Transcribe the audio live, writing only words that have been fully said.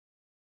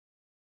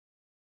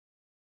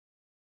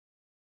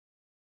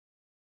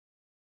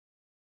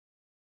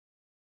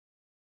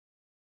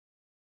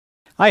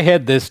I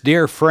had this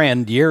dear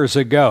friend years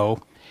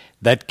ago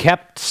that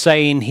kept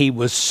saying he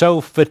was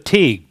so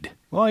fatigued.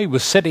 Well, he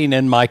was sitting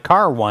in my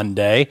car one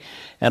day,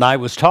 and I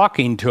was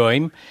talking to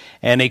him,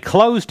 and he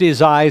closed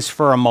his eyes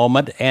for a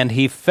moment, and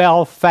he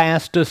fell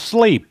fast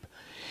asleep.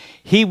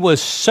 He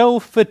was so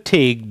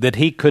fatigued that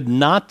he could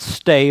not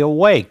stay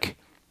awake.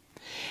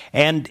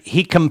 And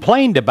he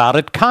complained about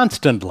it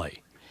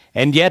constantly,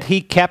 and yet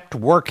he kept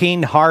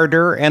working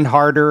harder and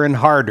harder and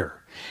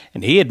harder.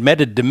 And he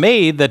admitted to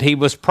me that he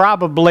was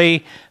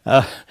probably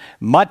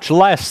much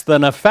less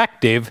than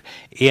effective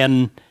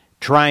in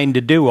trying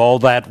to do all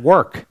that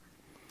work.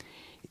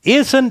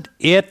 Isn't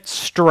it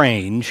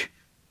strange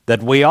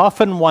that we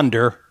often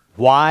wonder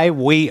why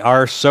we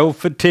are so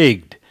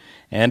fatigued,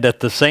 and at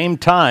the same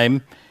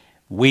time,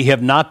 we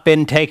have not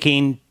been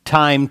taking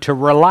time to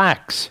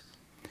relax?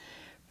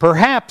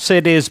 Perhaps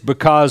it is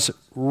because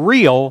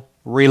real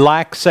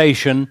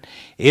relaxation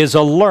is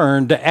a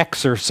learned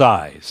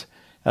exercise,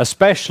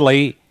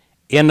 especially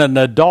in an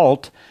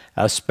adult,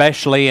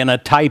 especially in a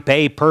type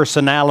A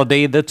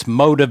personality that's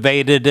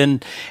motivated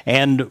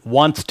and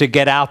wants to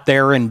get out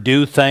there and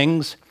do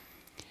things.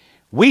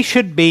 We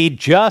should be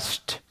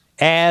just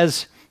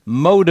as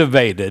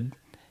motivated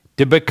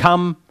to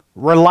become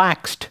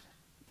relaxed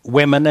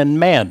women and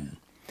men,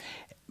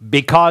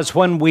 because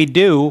when we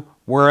do,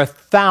 we're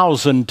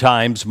 1,000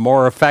 times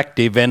more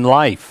effective in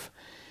life.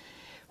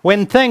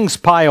 When things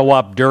pile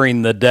up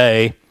during the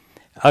day,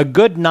 a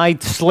good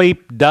night's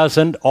sleep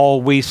doesn't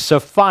always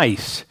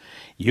suffice.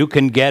 You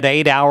can get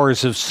 8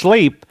 hours of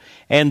sleep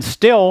and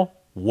still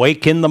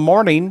wake in the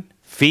morning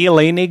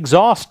feeling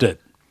exhausted,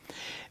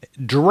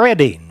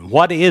 dreading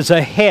what is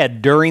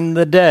ahead during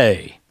the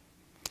day.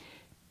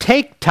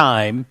 Take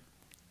time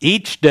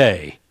each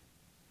day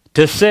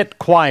to sit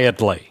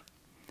quietly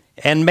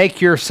and make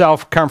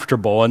yourself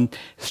comfortable, and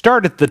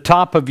start at the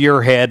top of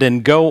your head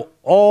and go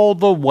all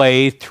the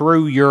way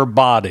through your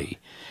body,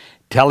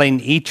 telling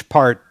each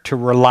part to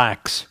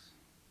relax,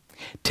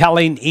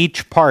 telling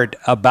each part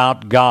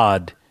about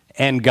God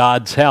and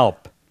God's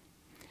help.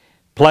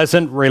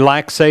 Pleasant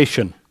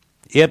relaxation.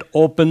 It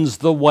opens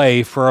the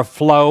way for a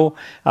flow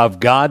of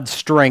God's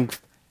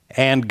strength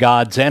and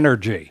God's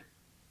energy.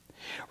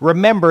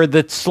 Remember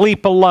that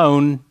sleep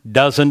alone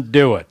doesn't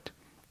do it.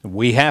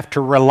 We have to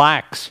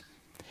relax.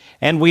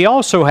 And we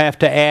also have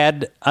to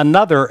add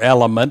another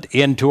element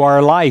into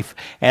our life,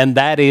 and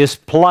that is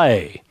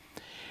play.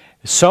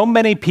 So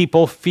many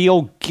people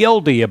feel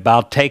guilty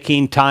about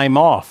taking time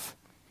off.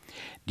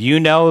 Do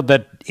you know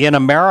that in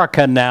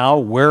America now,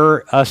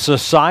 we're a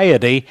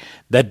society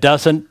that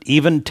doesn't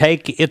even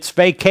take its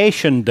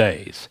vacation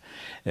days?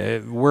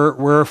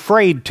 We're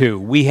afraid to.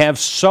 We have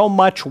so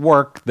much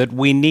work that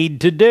we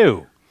need to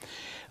do.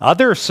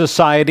 Other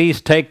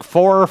societies take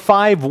 4 or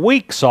 5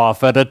 weeks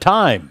off at a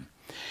time,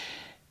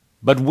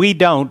 but we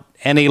don't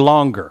any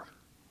longer.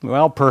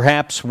 Well,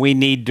 perhaps we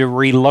need to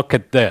relook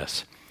at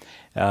this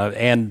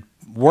and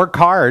work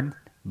hard,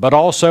 but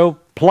also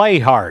play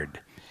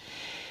hard.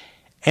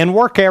 And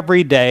work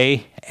every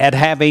day at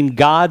having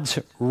God's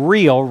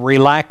real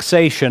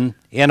relaxation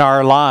in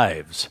our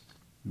lives.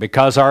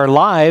 Because our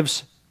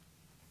lives,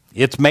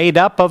 it's made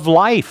up of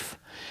life.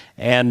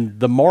 And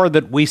the more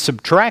that we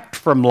subtract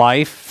from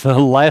life, the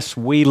less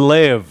we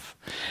live.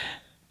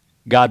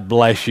 God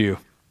bless you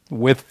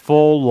with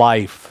full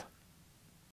life.